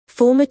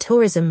Former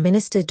Tourism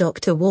Minister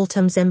Dr.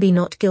 Walter Mzembe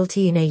not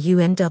guilty in a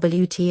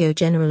UNWTO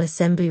General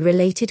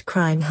Assembly-related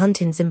crime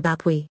hunt in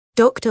Zimbabwe.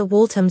 Dr.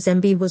 Walter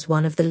Mzembe was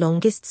one of the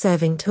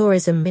longest-serving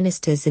tourism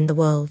ministers in the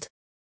world.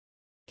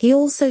 He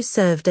also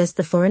served as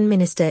the foreign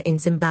minister in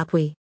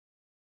Zimbabwe.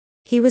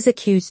 He was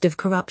accused of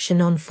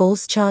corruption on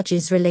false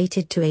charges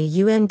related to a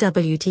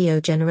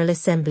UNWTO General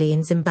Assembly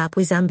in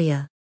Zimbabwe.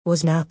 Zambia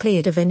was now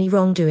cleared of any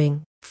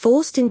wrongdoing.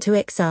 Forced into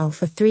exile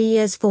for 3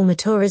 years, former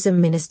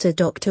tourism minister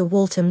Dr.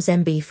 Walter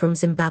Mzembe from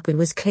Zimbabwe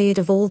was cleared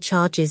of all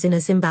charges in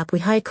a Zimbabwe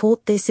High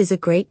Court. This is a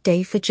great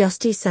day for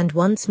justice and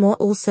once more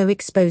also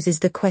exposes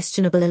the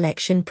questionable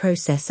election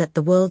process at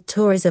the World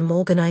Tourism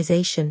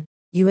Organization,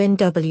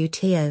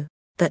 UNWTO,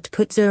 that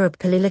put Zurab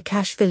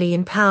Kalilakashvili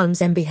in power.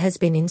 Mzembe has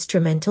been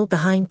instrumental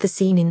behind the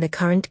scene in the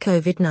current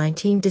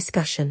COVID-19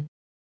 discussion.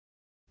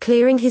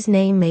 Clearing his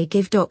name may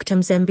give Dr.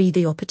 Mzembe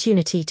the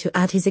opportunity to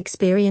add his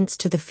experience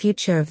to the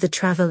future of the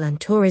travel and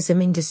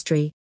tourism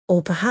industry,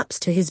 or perhaps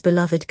to his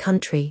beloved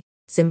country,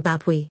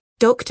 Zimbabwe.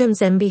 Dr.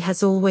 Mzembe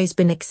has always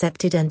been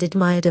accepted and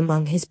admired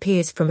among his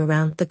peers from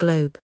around the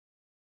globe.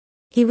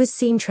 He was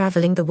seen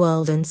traveling the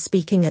world and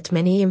speaking at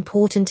many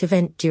important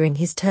events during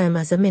his term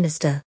as a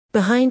minister.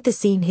 Behind the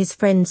scene, his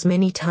friends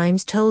many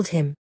times told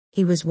him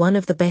he was one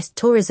of the best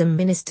tourism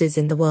ministers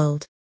in the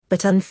world,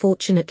 but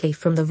unfortunately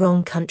from the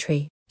wrong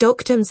country.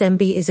 Dr.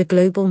 Mzembe is a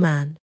global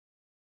man.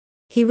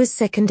 He was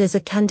second as a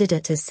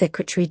candidate as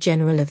Secretary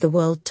General of the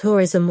World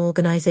Tourism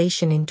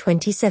Organization in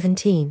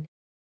 2017.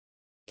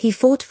 He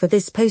fought for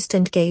this post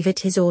and gave it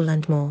his all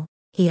and more.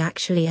 He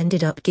actually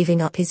ended up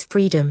giving up his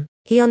freedom.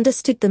 He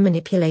understood the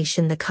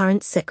manipulation the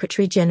current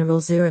Secretary General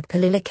Zurab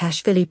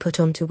Kalilakashvili put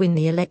on to win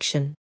the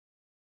election.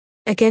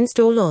 Against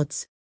all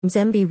odds,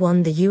 Mzembe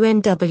won the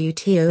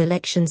UNWTO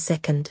election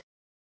second.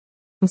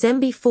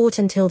 Mzembe fought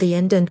until the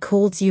end and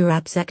called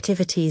Zurab's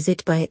activities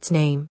by its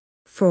name,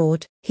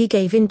 fraud. He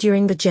gave in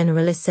during the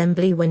General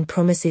Assembly when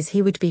promises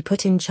he would be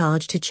put in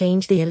charge to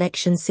change the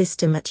election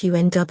system at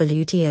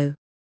UNWTO.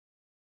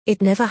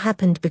 It never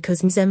happened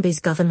because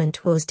Mzembe's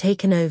government was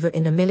taken over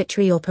in a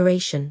military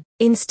operation.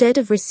 Instead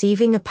of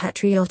receiving a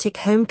patriotic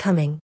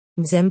homecoming,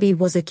 Mzembe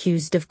was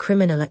accused of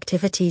criminal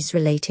activities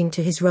relating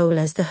to his role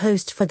as the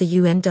host for the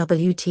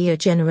UNWTO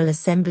General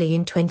Assembly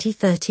in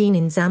 2013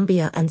 in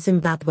Zambia and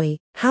Zimbabwe.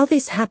 How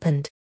this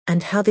happened,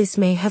 and how this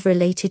may have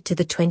related to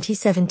the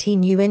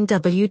 2017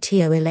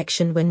 UNWTO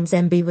election when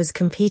Mzembe was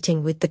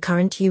competing with the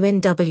current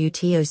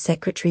UNWTO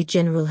Secretary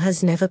General,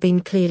 has never been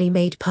clearly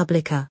made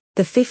public.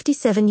 The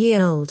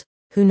 57-year-old,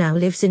 who now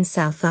lives in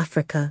South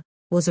Africa,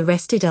 was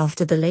arrested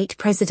after the late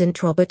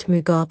President Robert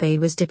Mugabe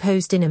was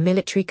deposed in a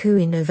military coup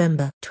in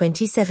November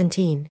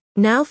 2017.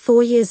 Now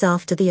 4 years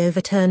after the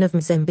overturn of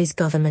Mzembe's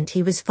government,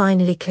 he was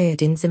finally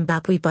cleared in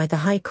Zimbabwe by the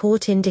High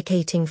Court,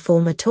 indicating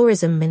former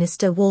Tourism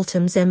Minister Walter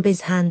Mzembe's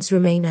hands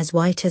remain as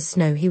white as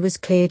snow. He was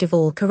cleared of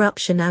all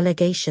corruption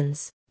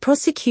allegations.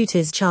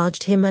 Prosecutors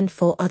charged him and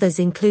 4 others,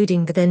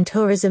 including the then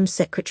Tourism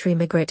Secretary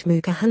Margaret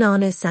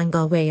Mukahanana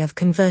Sangwe, of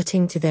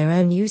converting to their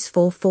own use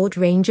 4 Ford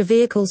Ranger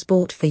vehicles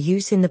bought for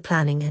use in the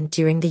planning and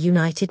during the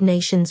United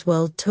Nations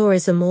World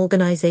Tourism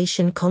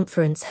Organization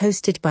conference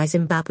hosted by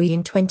Zimbabwe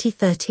in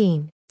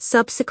 2013.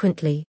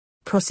 Subsequently,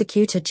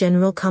 Prosecutor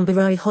General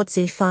Kumbarai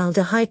Hodze filed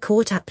a High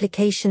Court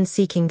application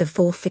seeking the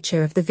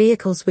forfeiture of the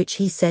vehicles, which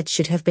he said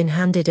should have been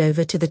handed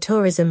over to the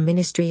Tourism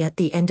Ministry at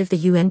the end of the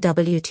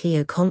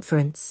UNWTO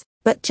conference.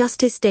 But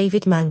Justice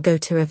David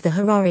Mangota of the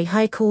Harare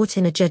High Court,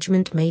 in a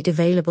judgment made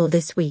available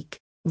this week,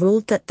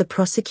 ruled that the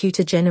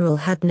Prosecutor General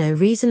had no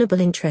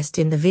reasonable interest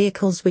in the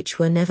vehicles, which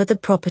were never the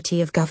property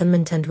of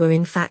government and were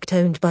in fact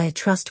owned by a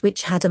trust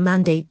which had a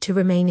mandate to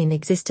remain in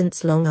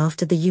existence long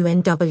after the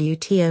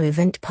UNWTO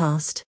event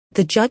passed.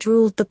 The judge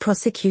ruled the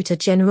Prosecutor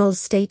General's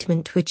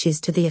statement, which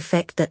is to the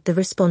effect that the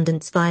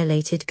respondents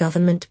violated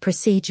government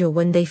procedure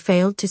when they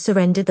failed to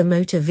surrender the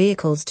motor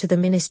vehicles to the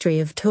Ministry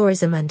of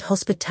Tourism and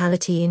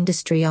Hospitality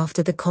Industry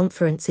after the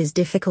conference, is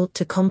difficult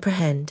to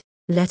comprehend,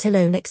 let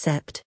alone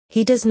accept.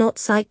 He does not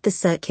cite the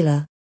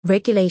circular,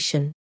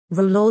 regulation,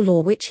 rule or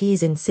law which he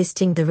is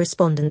insisting the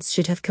respondents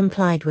should have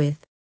complied with.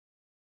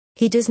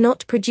 He does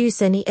not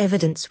produce any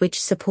evidence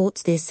which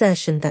supports the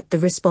assertion that the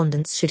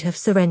respondents should have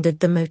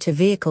surrendered the motor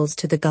vehicles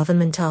to the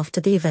government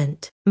after the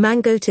event.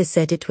 Mangota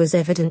said it was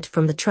evident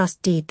from the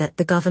trust deed that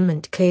the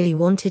government clearly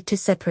wanted to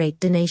separate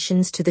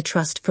donations to the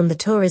trust from the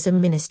tourism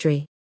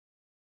ministry.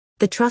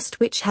 The trust,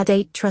 which had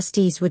 8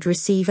 trustees, would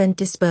receive and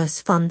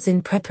disburse funds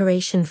in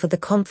preparation for the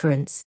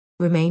conference,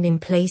 remain in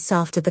place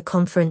after the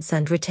conference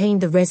and retain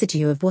the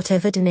residue of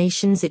whatever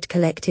donations it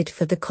collected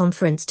for the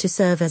conference to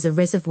serve as a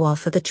reservoir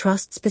for the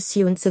trust's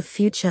pursuance of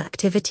future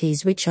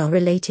activities which are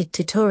related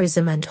to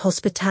tourism and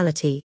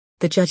hospitality,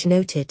 the judge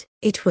noted.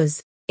 It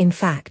was, in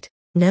fact,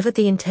 never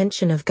the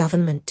intention of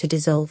government to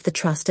dissolve the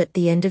trust at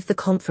the end of the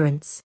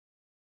conference.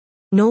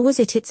 Nor was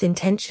it its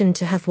intention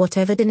to have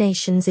whatever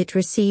donations it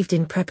received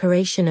in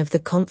preparation of the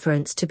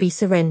conference to be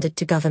surrendered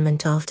to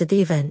government after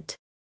the event.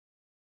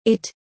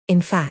 It,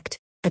 in fact,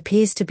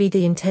 appears to be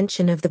the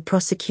intention of the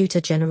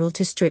Prosecutor General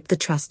to strip the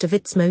trust of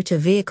its motor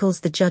vehicles,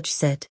 the judge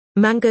said.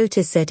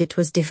 Mangota said it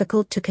was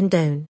difficult to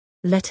condone,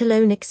 let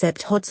alone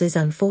accept Hodges'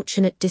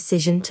 unfortunate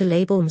decision to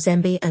label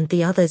Mzembe and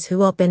the others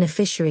who are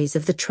beneficiaries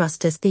of the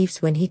trust as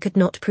thieves when he could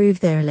not prove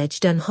their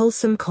alleged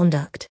unwholesome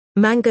conduct.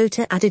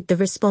 Mangota added the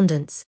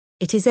respondents,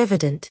 it is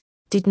evident,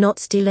 did not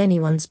steal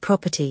anyone's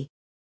property.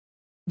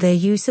 Their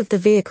use of the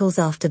vehicles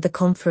after the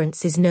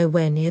conference is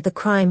nowhere near the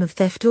crime of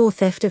theft or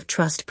theft of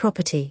trust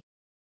property.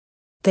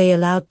 They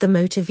allowed the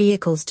motor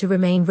vehicles to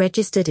remain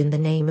registered in the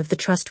name of the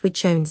trust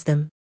which owns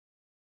them.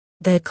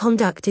 Their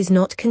conduct is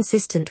not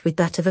consistent with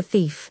that of a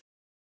thief.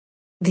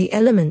 The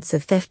elements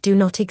of theft do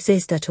not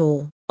exist at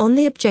all. On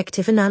the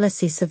objective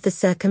analysis of the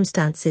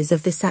circumstances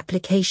of this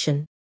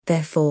application,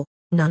 therefore,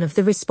 none of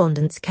the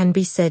respondents can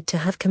be said to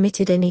have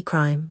committed any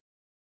crime.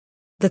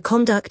 The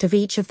conduct of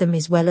each of them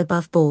is well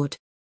above board.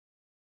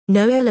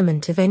 No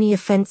element of any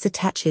offense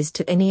attaches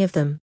to any of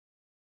them.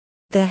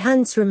 Their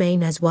hands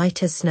remain as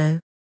white as snow.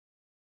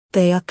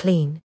 They are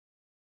clean.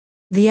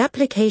 The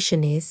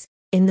application is,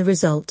 in the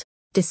result,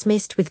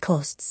 dismissed with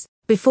costs.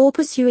 Before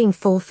pursuing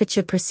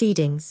forfeiture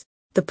proceedings,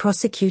 the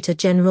Prosecutor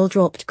General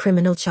dropped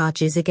criminal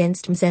charges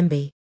against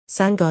Mzembe,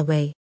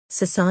 Sangawe,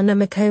 Sasana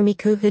Makomi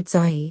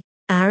Kuhudzai,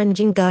 Aaron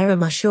Jingira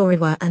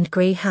Mashoriwa and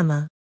Grey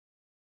Hammer.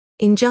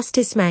 In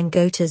Justice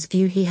Mangota's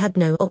view, he had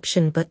no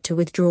option but to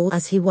withdraw,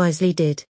 as he wisely did.